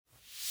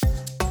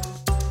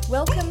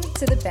Welcome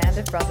to the Band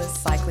of Brothers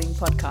Cycling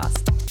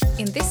Podcast.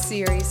 In this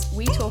series,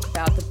 we talk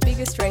about the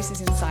biggest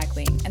races in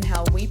cycling and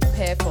how we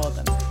prepare for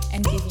them,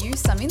 and give you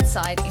some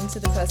insight into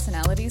the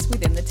personalities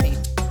within the team.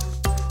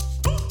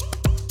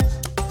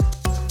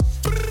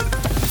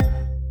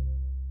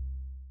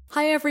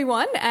 Hi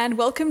everyone, and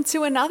welcome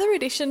to another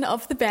edition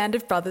of the Band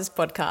of Brothers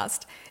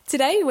podcast.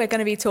 Today we're going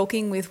to be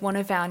talking with one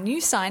of our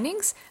new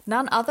signings,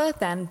 none other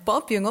than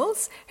Bob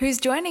Jungels, who's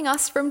joining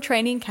us from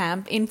training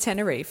camp in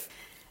Tenerife.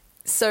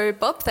 So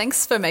Bob,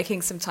 thanks for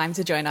making some time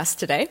to join us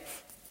today.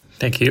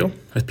 Thank you,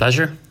 with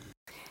pleasure.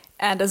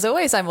 And as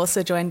always, I'm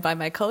also joined by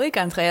my colleague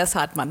Andreas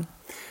Hartmann.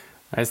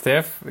 Hi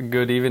Steph,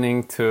 good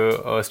evening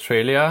to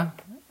Australia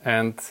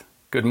and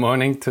good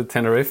morning to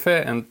Tenerife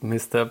and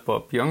Mr.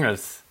 Bob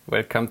Jungels.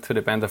 Welcome to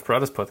the Band of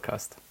Brothers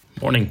podcast.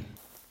 Morning.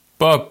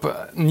 Bob,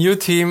 new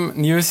team,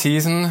 new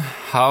season.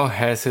 How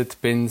has it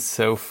been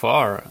so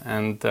far?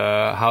 And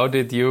how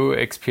did you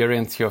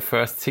experience your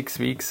first 6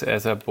 weeks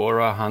as a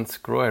BORA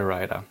hansgrohe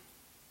rider?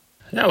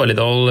 Yeah, well, it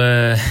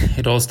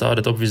all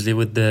started obviously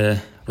with the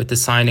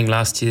signing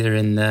last year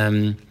in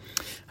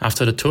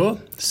after the tour.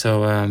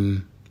 So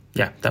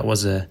that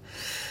was a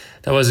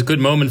good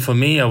moment for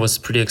me. I was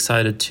pretty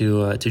excited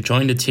to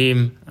join the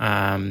team.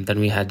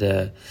 Then we had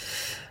the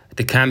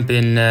camp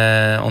in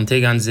on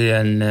Tegernsee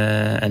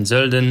and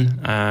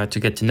Sölden to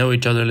get to know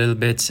each other a little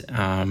bit.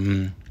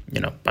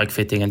 Bike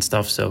fitting and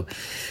stuff. So,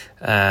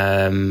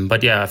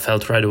 but yeah, I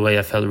felt right away.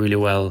 I felt really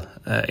well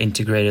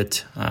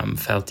integrated.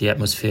 Felt the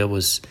atmosphere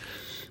was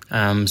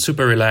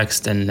super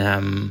relaxed,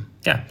 and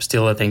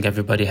still I think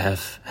everybody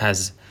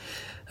has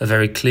a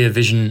very clear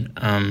vision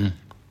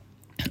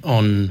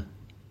on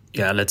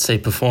let's say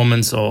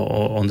performance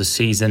or on the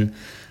season.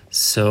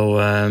 So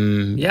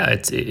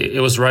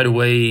it was right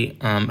away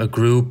a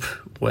group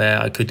where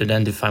I could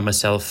identify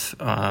myself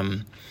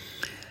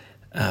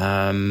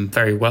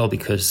very well,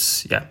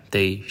 because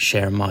they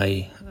share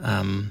my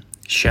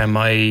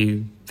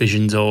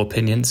visions or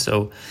opinions.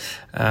 So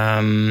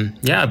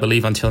I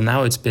believe until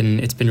now it's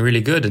been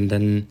really good. And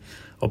then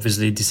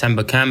obviously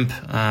December camp,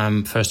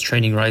 first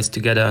training rides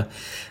together.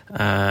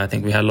 I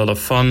think we had a lot of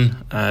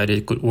fun.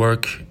 Did good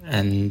work,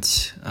 and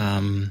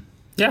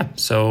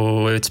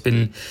so it's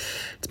been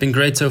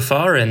great so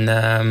far. And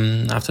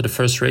after the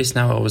first race,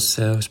 now I was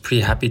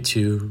pretty happy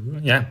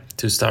to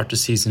start the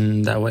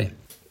season that way.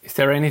 Is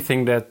there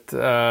anything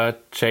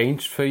that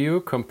changed for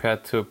you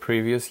compared to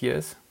previous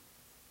years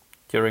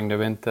during the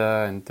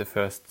winter and the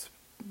first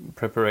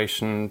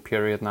preparation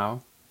period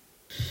now?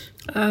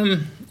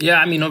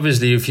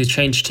 Obviously if you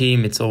change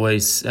team, it's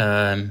always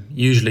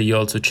usually you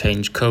also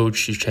change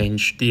coach, you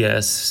change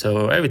DS,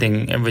 so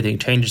everything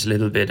changes a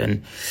little bit.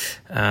 And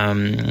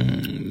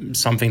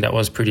something that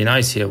was pretty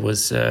nice here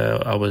was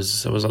I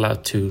was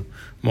allowed to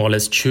more or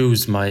less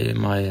choose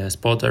my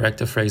sport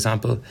director, for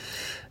example.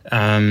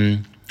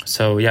 I'm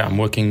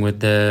working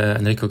with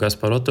Enrico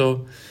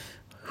Gasparotto,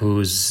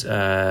 who's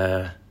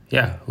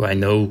who I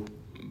know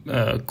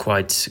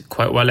quite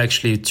well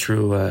actually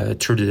through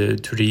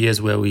the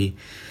years where we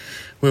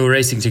were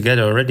racing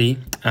together already.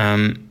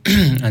 And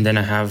then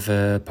I have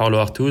Paolo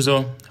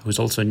Artuso, who's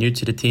also new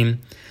to the team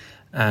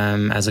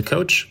as a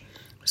coach.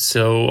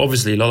 So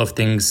obviously a lot of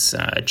things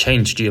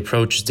changed. The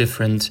approach is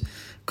different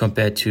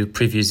compared to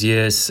previous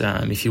years.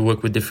 If you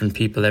work with different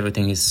people,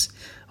 everything is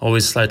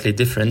always slightly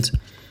different.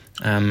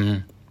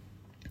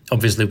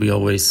 Obviously we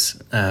always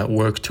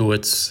work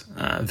towards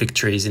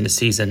victories in the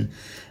season,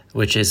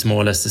 which is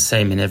more or less the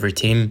same in every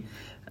team.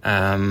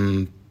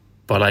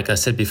 But like I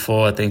said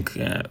before, I think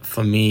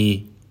for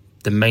me,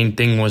 the main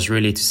thing was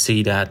really to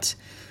see that,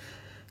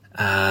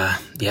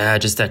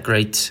 just that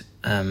great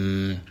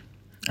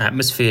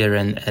atmosphere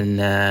and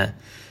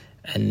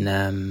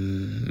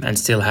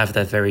still have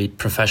that very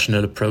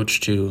professional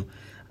approach to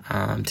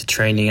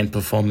training and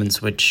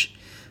performance, which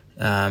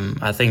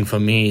I think for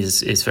me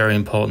is very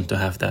important to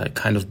have that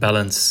kind of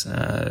balance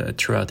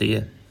throughout the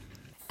year.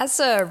 As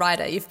a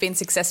rider, you've been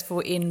successful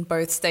in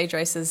both stage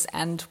races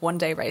and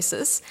one-day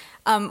races.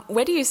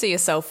 Where do you see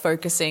yourself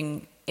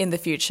focusing in the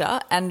future,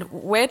 and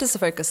where does the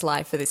focus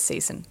lie for this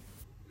season?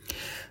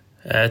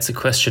 It's a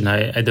question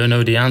I don't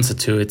know the answer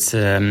to. It's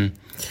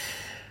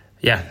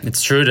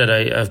it's true that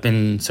I've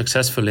been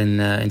successful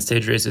in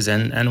stage races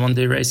and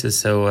one-day races.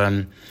 So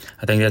I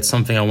think that's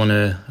something I want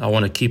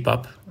to keep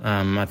up.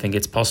 I think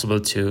it's possible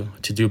to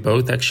do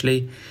both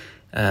actually,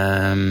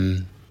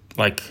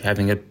 like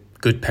having a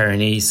good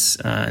Pyrenees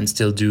and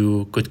still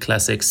do good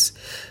classics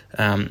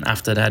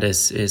after that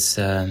is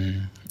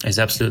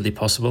absolutely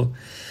possible.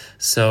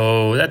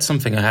 So that's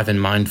something I have in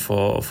mind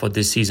for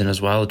this season as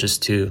well,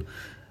 just to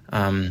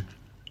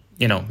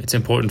it's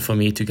important for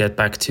me to get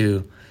back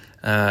to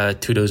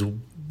those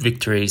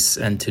victories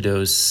and to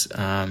those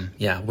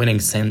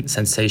winning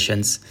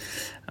sensations.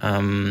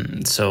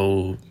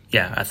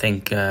 I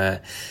think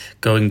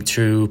going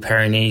through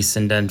Pyrenees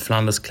and then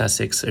Flanders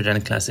Classics,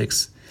 Ardennes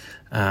Classics,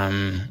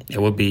 it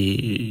would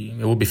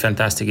be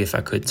fantastic if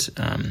I could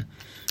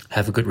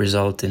have a good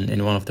result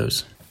in one of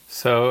those.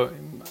 So,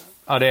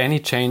 are there any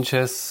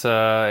changes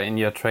in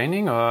your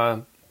training,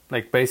 or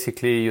Like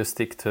basically you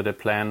stick to the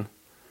plan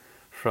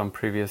from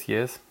previous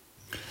years?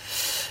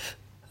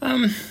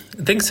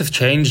 Things have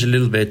changed a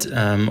little bit.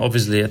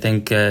 Obviously, I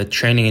think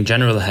training in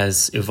general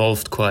has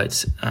evolved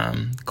quite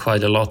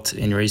a lot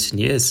in recent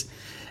years.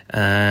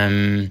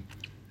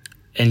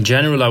 In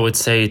general, I would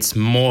say it's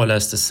more or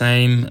less the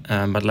same.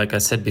 But like I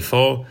said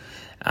before,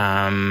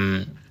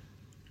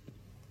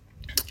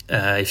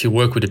 if you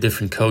work with a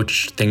different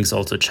coach, things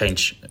also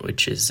change,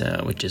 which is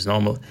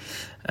normal.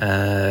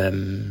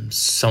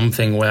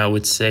 Something where I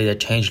would say that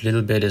changed a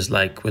little bit is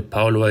like with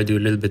Paolo, I do a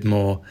little bit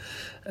more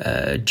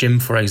gym,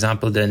 for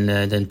example,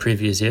 than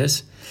previous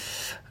years,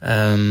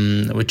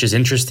 which is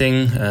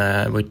interesting.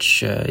 I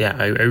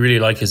really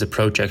like his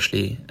approach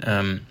actually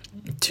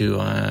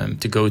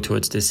to go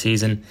towards this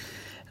season.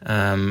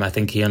 I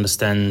think he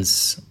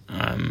understands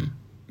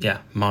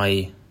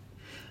my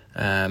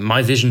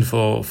vision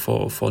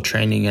for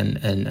training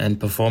and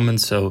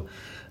performance. So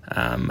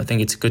I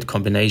think it's a good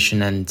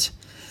combination. And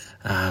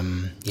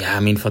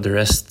for the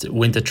rest,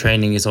 winter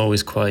training is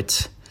always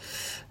quite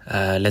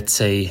let's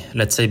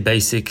say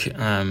basic.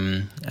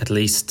 At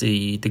least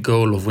the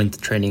goal of winter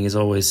training is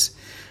always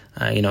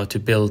to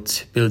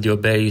build your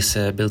base,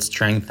 build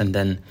strength, and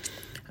then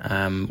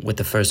with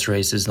the first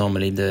races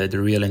normally the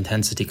real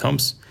intensity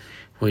comes,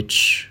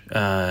 which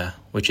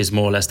is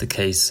more or less the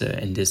case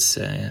in this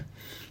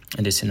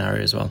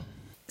scenario as well.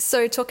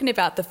 So talking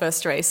about the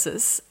first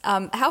races,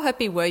 how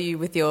happy were you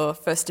with your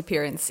first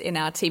appearance in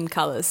our team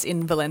colours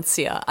in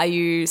Valencia? Are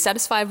you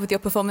satisfied with your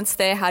performance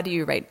there? How do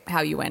you rate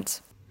how you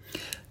went?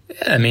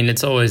 Yeah, I mean,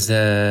 it's always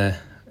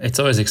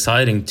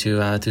exciting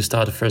to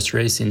start a first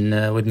race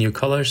with new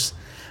colours.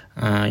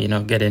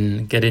 Get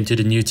into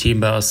the new team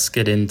bus,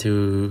 get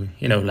into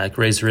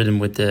race rhythm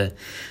with the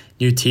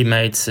new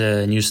teammates,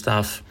 new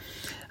staff.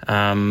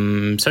 I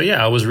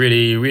was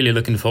really, really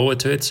looking forward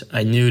to it.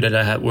 I knew that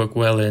I had worked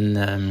well in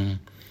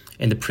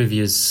the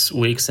previous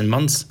weeks and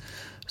months.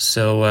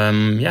 So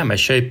my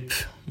shape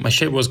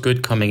was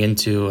good coming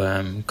into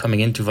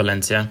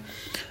Valencia.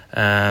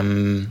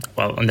 And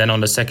then on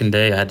the second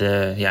day I had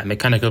a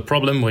mechanical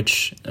problem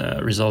which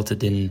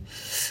resulted in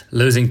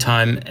losing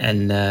time,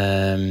 and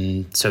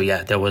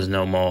there was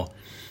no more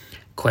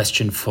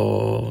question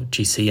for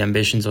GC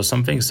ambitions or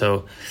something.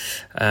 So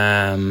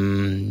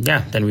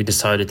then we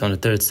decided on the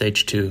third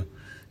stage to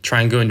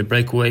try and go in the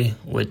breakaway,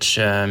 which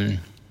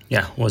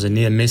was a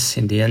near miss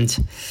in the end.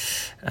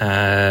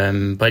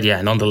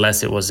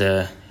 Nonetheless,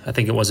 I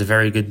think it was a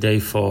very good day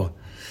for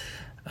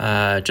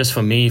just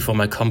for me, for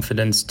my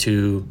confidence,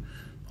 to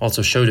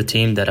also show the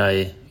team that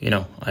I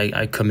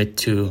commit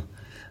to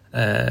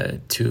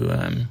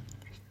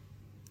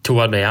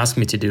what they asked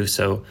me to do.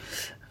 So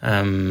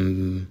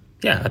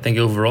I think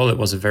overall it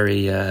was a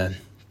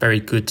very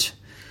good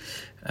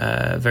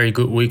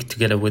week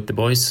together with the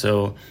boys.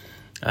 So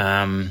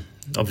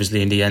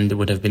obviously in the end it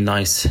would have been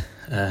nice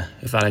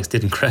if Alex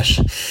didn't crash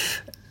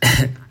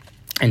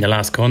in the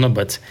last corner,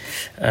 but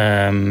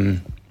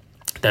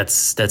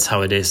that's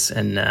how it is.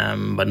 And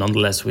but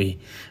nonetheless,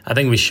 I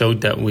think we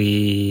showed that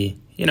we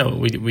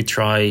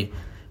try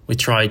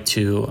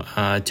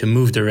to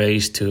move the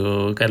race,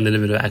 to get a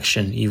little bit of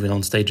action, even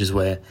on stages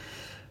where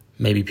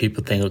maybe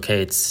people think,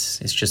 okay, it's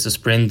just a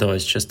sprint or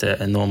it's just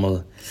a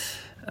normal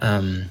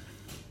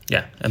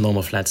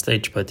flat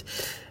stage. But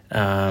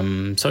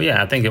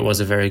I think it was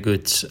a very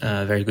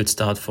good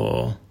start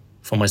for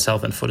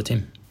myself and for the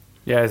team.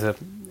 Yeah,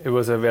 it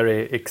was a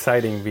very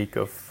exciting week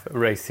of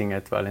racing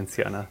at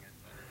Valenciana.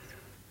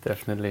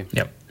 Definitely.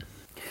 Yep.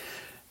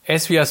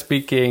 As we are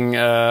speaking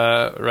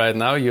right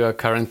now, you are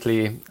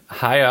currently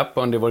high up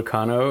on the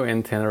volcano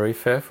in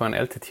Tenerife for an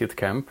altitude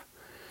camp.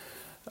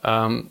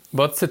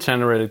 What's the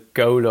general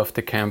goal of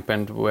the camp,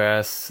 and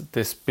where's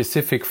the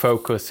specific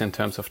focus in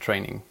terms of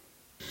training?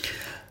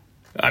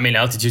 I mean,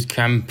 altitude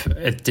camp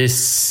at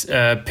this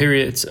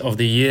period of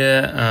the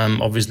year,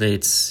 obviously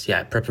it's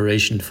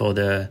preparation for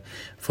the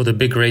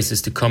big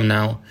races to come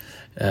now.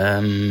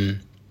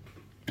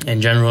 In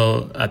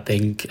general, I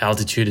think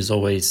altitude is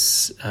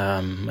always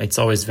it's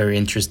always very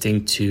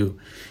interesting to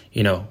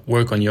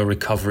work on your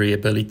recovery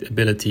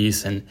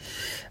abilities, and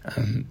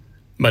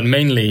but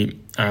mainly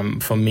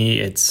for me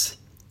it's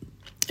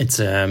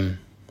a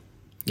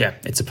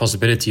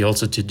possibility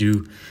also to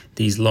do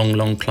these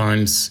long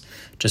climbs,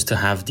 just to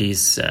have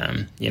these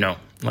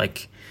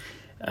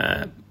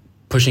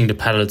pushing the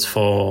pedals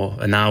for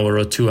an hour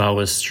or 2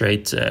 hours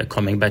straight,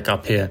 coming back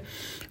up here,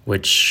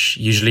 which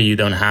usually you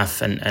don't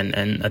have,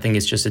 and I think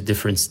it's just a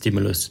different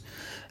stimulus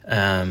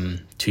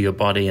to your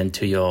body and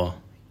to your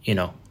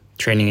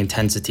training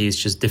intensity. It's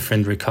just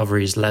different,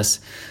 recovery is less.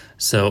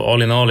 So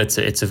all in all, it's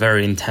a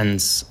very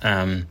intense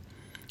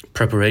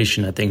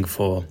preparation, I think,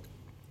 for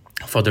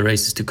the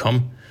races to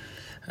come.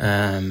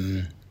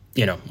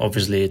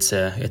 Obviously it's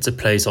a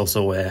place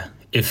also where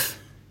if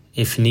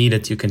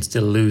needed you can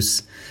still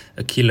lose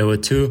a kilo or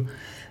two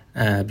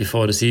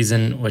before the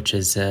season, which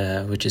is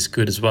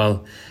good as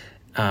well.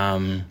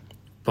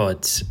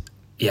 But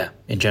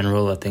in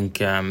general, I think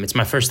it's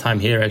my first time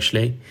here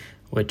actually,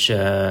 which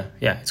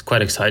it's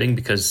quite exciting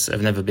because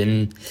I've never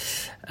been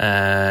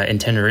in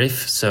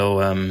Tenerife.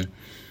 So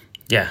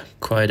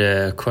quite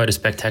a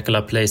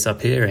spectacular place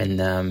up here,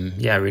 and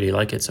I really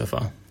like it so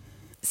far.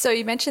 So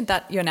you mentioned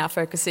that you're now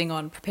focusing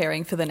on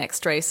preparing for the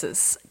next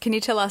races. Can you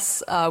tell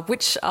us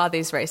which are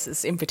these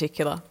races in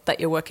particular that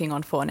you're working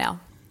on for now?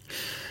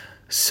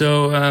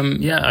 So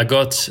I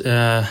got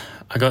a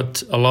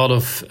lot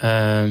of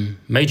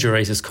major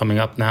races coming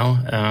up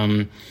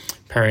now.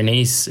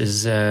 Paris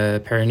is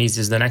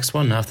the next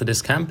one after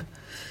this camp.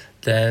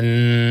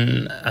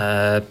 Then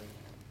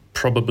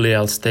probably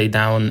I'll stay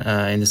down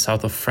in the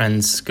south of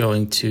France,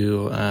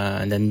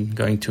 and then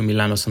going to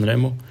Milano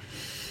Sanremo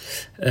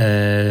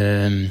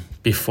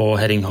before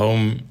heading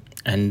home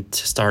and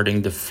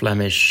starting the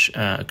Flemish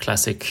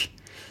Classic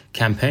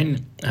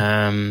campaign,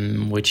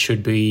 which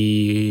should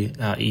be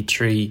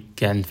E3,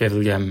 Ghent,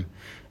 Wevelgem,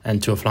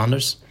 and Tour of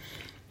Flanders.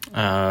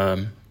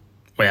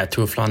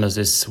 Tour of Flanders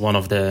is one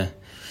of the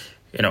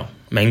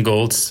main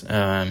goals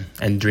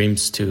and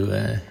dreams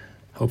to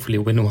hopefully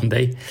win one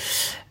day.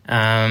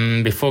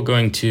 Before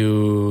going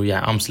to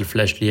Amstel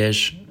Flèche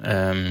Liège,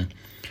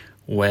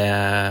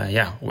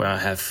 where I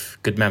have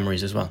good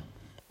memories as well.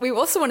 We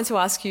also wanted to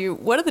ask you,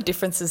 what are the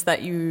differences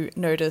that you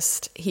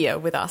noticed here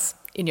with us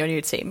in your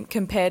new team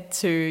compared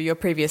to your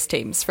previous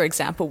teams? For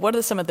example, what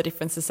are some of the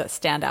differences that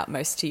stand out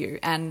most to you,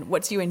 and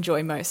what do you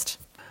enjoy most?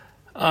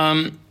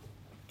 It's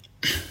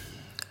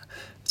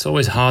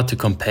always hard to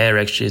compare,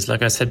 actually. It's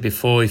like I said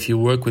before, if you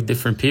work with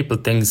different people,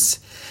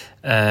 things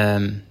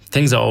are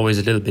always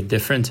a little bit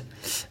different.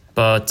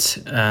 But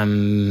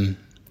like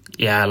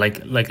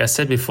I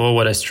said before,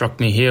 what struck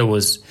me here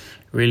was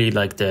really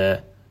like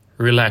the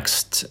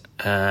relaxed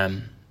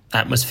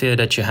atmosphere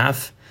that you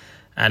have,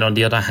 and on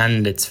the other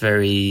hand, it's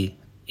very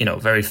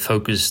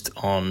focused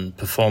on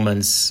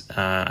performance.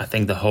 I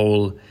think the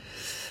whole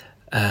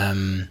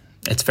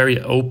it's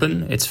very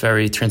open, it's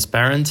very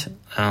transparent.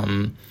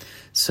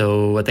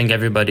 So I think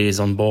everybody is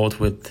on board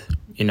with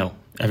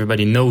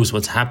everybody knows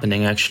what's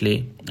happening.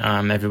 Actually,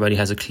 everybody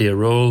has a clear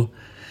role.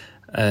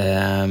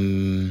 I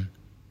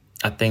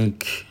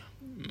think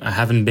I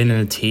haven't been in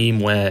a team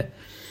where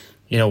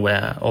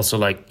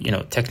also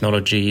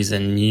technologies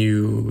and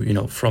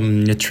new,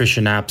 from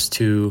nutrition apps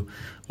to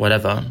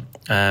whatever,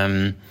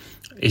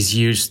 is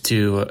used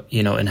to,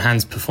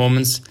 enhance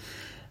performance.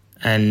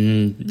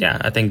 And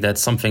I think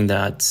that's something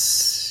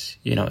that's,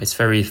 it's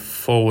very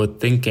forward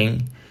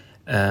thinking,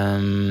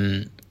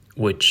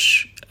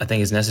 which I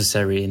think is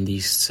necessary in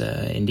these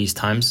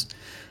times.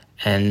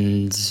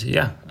 And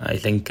I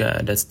think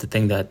that's the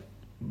thing that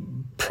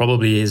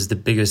probably is the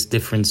biggest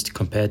difference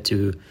compared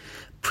to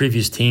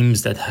previous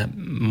teams that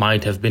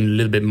might have been a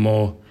little bit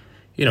more,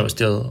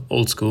 still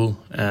old school.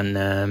 And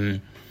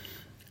I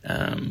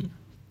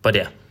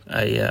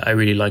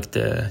really like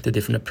the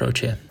different approach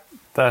here.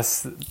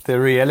 Does the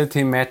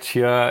reality match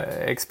your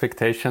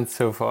expectations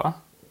so far?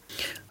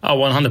 Oh,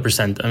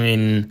 100%. I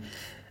mean,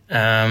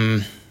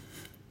 the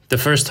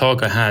first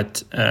talk I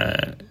had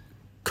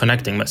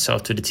connecting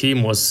myself to the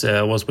team was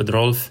with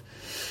Rolf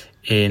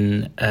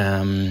at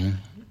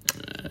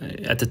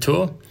the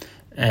tour.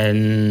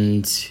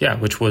 And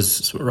which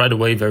was right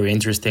away very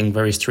interesting,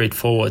 very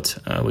straightforward,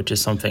 which is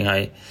something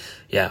I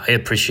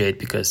appreciate,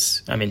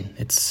 because I mean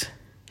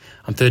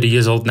I'm 30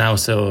 years old now,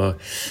 so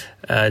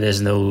there's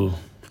no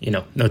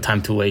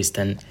time to waste,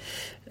 and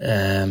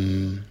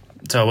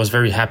so I was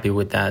very happy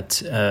with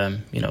that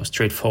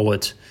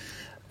straightforward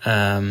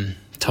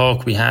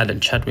talk we had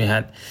and chat we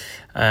had,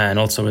 and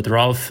also with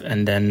Ralph.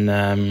 And then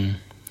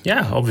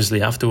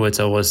obviously afterwards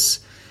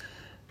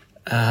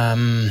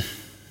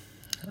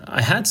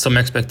I had some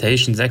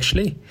expectations,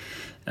 actually,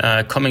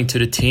 coming to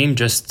the team,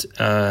 just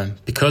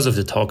because of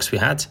the talks we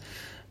had,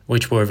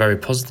 which were very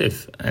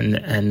positive, and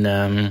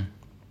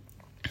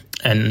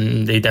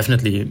they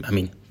definitely, I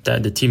mean,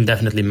 the team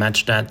definitely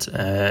matched that,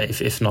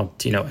 if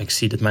not,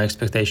 exceeded my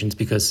expectations,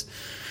 because,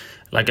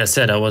 like I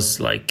said, I was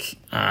like,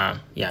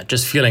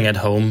 just feeling at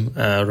home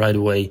right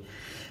away,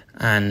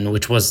 and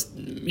which was,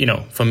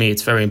 for me,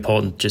 it's very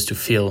important just to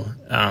feel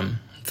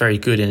very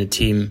good in a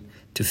team,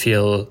 to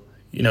feel,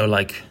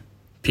 like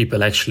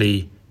people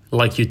actually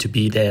like you to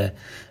be there,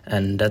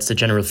 and that's the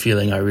general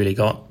feeling I really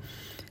got.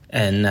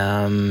 And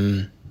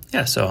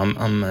so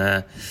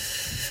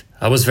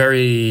I was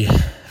very,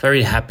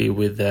 very happy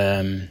with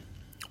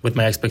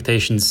my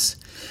expectations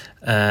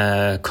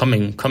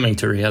coming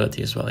to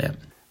reality as well. Yeah.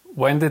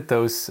 When did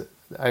those?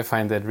 I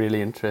find that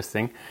really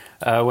interesting.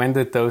 When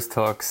did those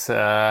talks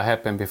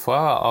happen? Before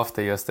or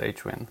after your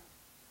stage win?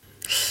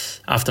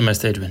 After my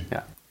stage win.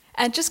 Yeah.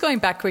 And just going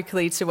back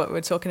quickly to what we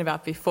were talking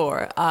about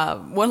before,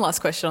 one last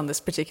question on this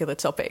particular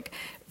topic.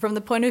 From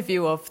the point of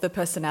view of the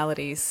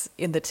personalities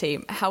in the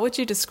team, how would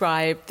you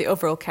describe the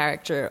overall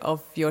character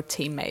of your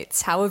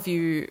teammates? How have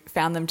you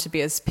found them to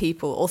be as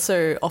people,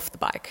 also off the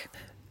bike?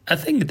 I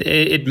think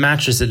it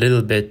matches a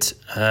little bit.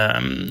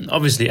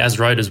 Obviously, as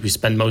riders, we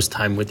spend most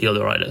time with the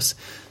other riders.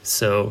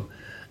 So,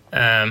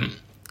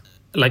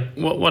 like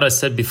what I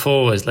said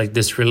before was like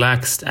this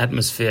relaxed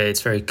atmosphere.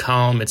 It's very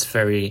calm. It's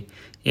very,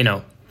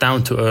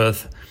 down to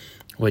earth,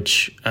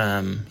 which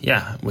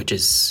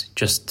is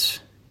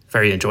just,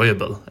 very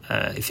enjoyable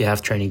if you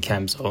have training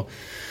camps or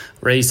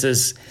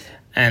races.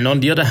 And on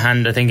the other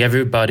hand, I think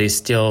everybody's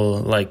still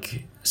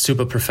like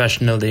super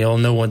professional. They all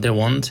know what they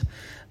want.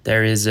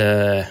 There's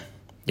a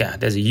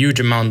huge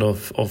amount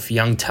of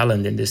young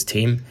talent in this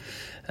team.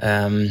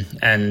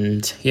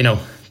 And, you know,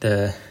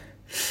 the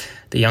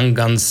young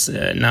guns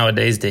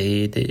nowadays,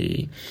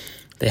 they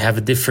have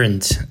a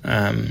different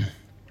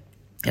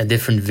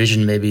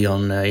vision maybe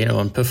on,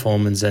 on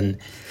performance. And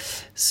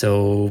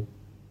so,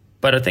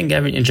 but I think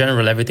in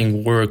general,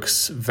 everything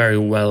works very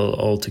well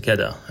all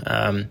together.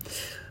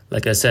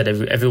 Like I said,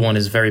 everyone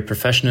is very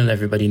professional.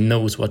 Everybody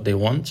knows what they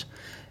want,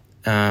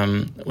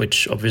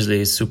 which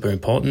obviously is super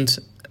important.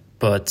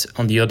 But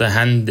on the other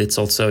hand, it's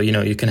also,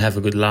 you can have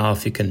a good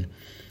laugh. You can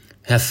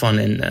have fun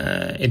in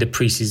the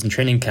preseason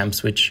training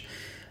camps, which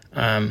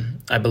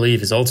I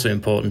believe is also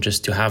important,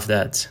 just to have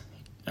that,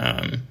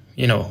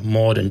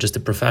 more than just a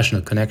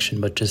professional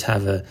connection, but just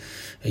have a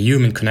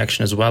human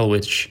connection as well,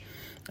 which,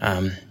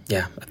 I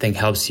think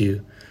helps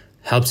you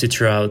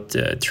throughout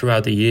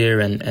the year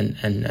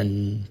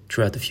and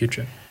throughout the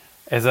future.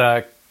 As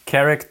a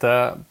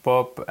character,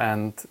 Bob,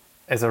 and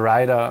as a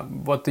rider,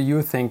 what do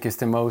you think is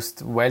the most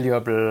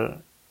valuable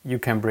you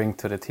can bring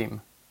to the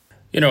team?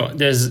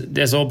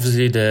 There's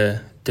obviously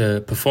the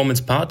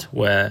performance part,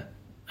 where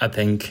I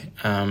think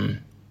I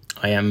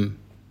am,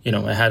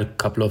 I had a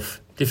couple of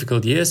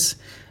difficult years,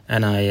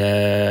 and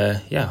I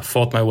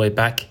fought my way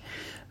back.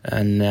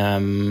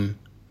 And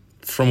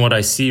from what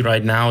I see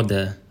right now,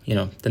 the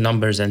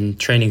numbers and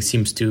training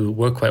seems to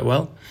work quite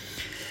well.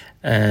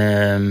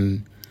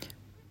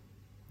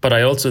 But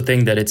I also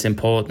think that it's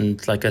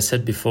important, like I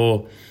said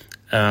before,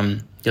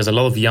 there's a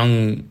lot of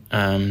young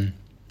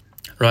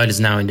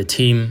riders now in the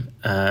team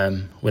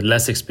with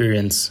less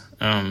experience,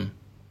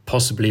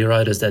 possibly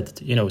riders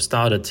that,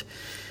 started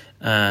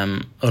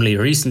only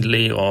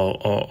recently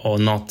or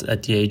not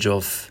at the age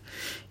of,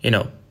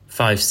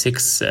 5,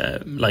 6,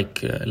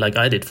 like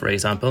I did, for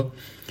example.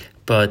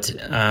 But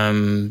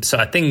so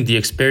I think the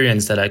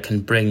experience that I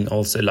can bring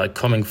also, like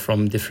coming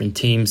from different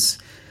teams,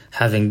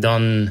 having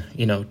done,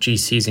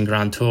 GCs and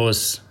Grand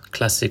Tours,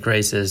 classic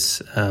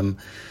races,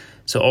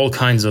 so all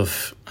kinds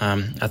of,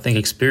 I think,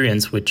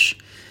 experience, which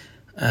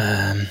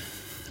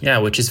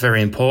is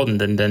very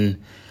important. And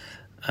then,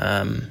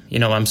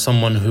 I'm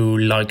someone who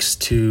likes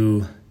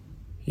to,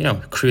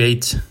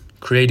 create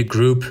a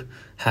group,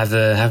 have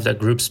that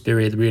group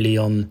spirit really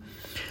on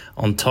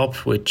top,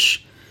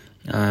 which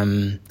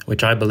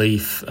I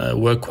believe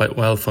worked quite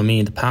well for me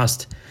in the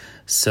past.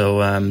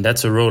 So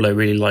that's a role I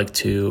really like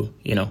to,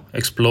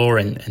 explore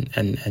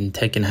and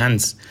take in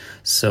hands.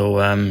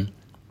 So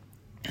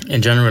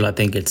in general, I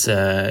think it's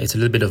a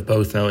little bit of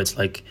both. No, it's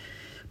like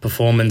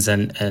performance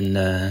and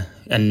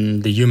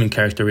the human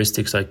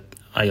characteristics. Like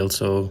I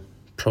also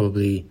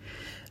probably,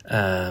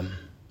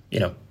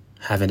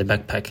 have in the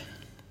backpack.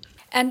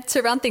 And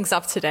to round things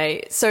up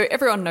today, so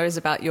everyone knows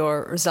about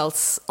your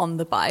results on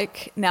the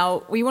bike.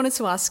 Now, we wanted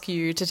to ask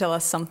you to tell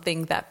us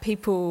something that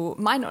people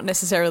might not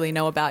necessarily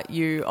know about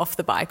you off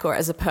the bike or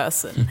as a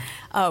person.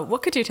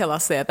 What could you tell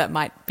us there that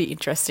might be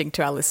interesting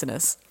to our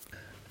listeners?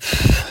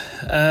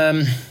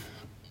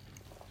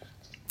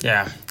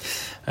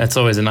 That's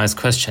always a nice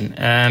question.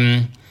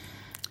 I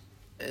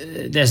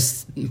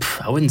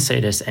wouldn't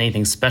say there's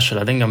anything special.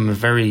 I think I'm a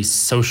very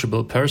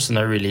sociable person.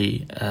 I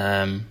really,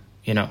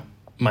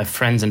 my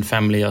friends and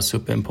family are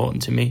super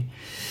important to me.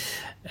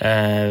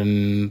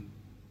 Then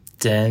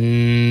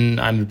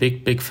I'm a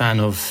big fan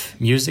of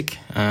music.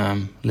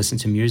 Listen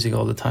to music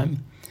all the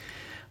time,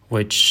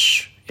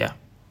 which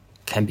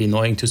can be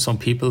annoying to some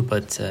people,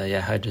 but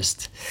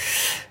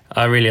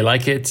I really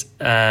like it.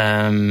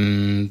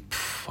 On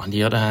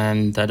the other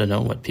hand, I don't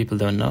know what people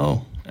don't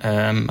know.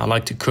 I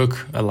like to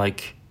cook. I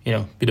like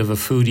a bit of a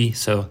foodie,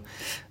 so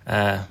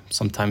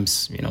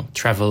sometimes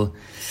travel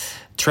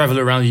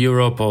around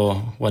Europe or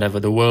whatever,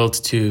 the world,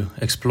 to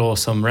explore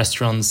some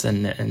restaurants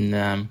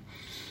and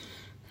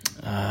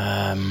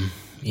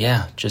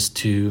just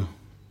to,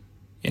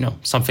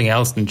 something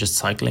else than just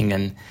cycling.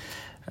 And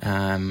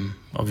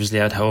obviously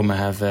at home I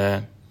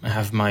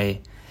have my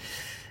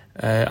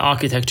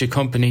architecture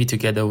company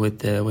together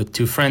with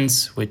two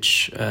friends,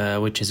 which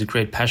is a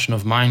great passion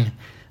of mine.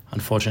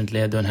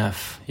 Unfortunately, I don't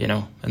have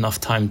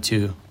enough time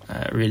to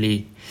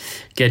really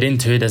get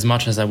into it as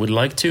much as I would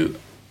like to.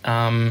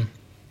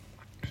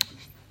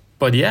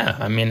 But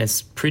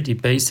it's pretty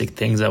basic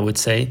things, I would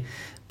say.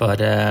 But,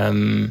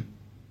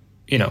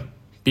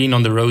 being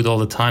on the road all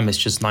the time, it's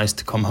just nice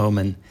to come home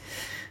and,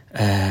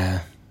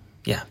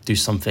 do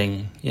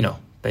something,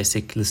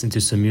 basic, listen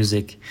to some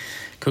music,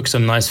 cook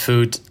some nice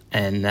food,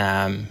 and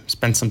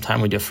spend some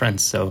time with your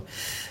friends. So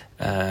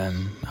I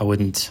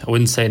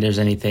wouldn't say there's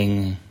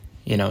anything,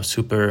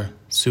 super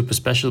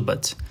special,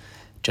 but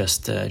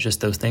just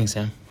those things,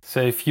 yeah.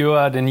 So if you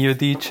are the new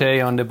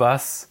DJ on the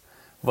bus,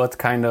 what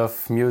kind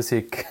of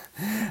music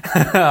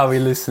are we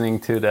listening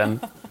to then?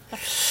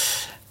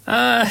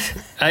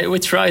 We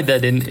tried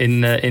that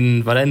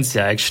in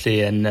Valencia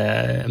actually, and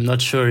I'm not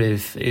sure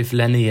if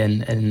Lenny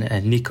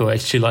and Nico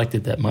actually liked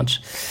it that much.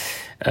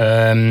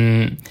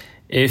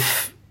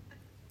 If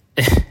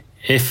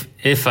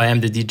I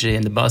am the DJ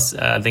in the bus,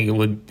 I think it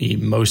would be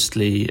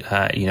mostly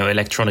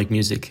electronic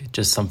music,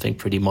 just something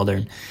pretty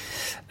modern,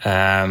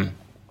 dance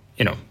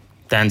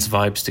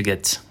vibes to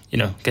get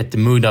the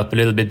mood up a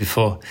little bit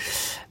before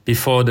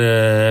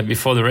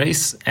the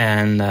race.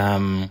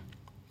 And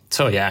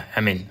so yeah,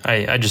 I mean,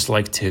 I just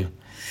like to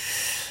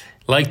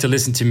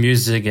listen to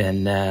music,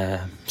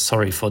 and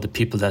sorry for the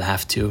people that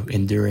have to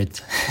endure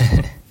it.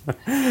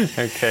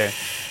 Okay.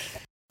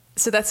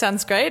 So that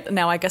sounds great.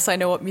 Now I guess I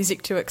know what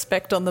music to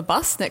expect on the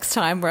bus next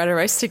time we're at a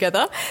race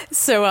together.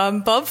 So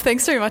Bob,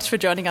 thanks very much for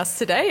joining us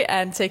today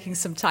and taking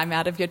some time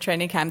out of your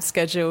training camp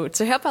schedule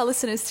to help our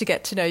listeners to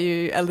get to know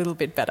you a little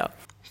bit better.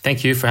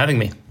 Thank you for having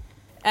me.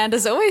 And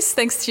as always,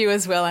 thanks to you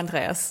as well,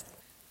 Andreas.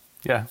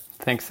 Yeah,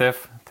 thanks,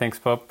 Seth. Thanks,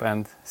 Bob.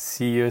 And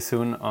see you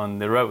soon on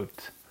the road.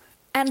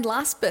 And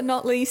last but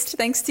not least,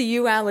 thanks to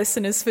you, our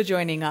listeners, for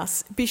joining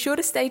us. Be sure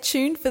to stay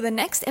tuned for the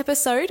next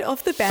episode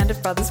of the Band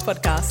of Brothers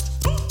podcast.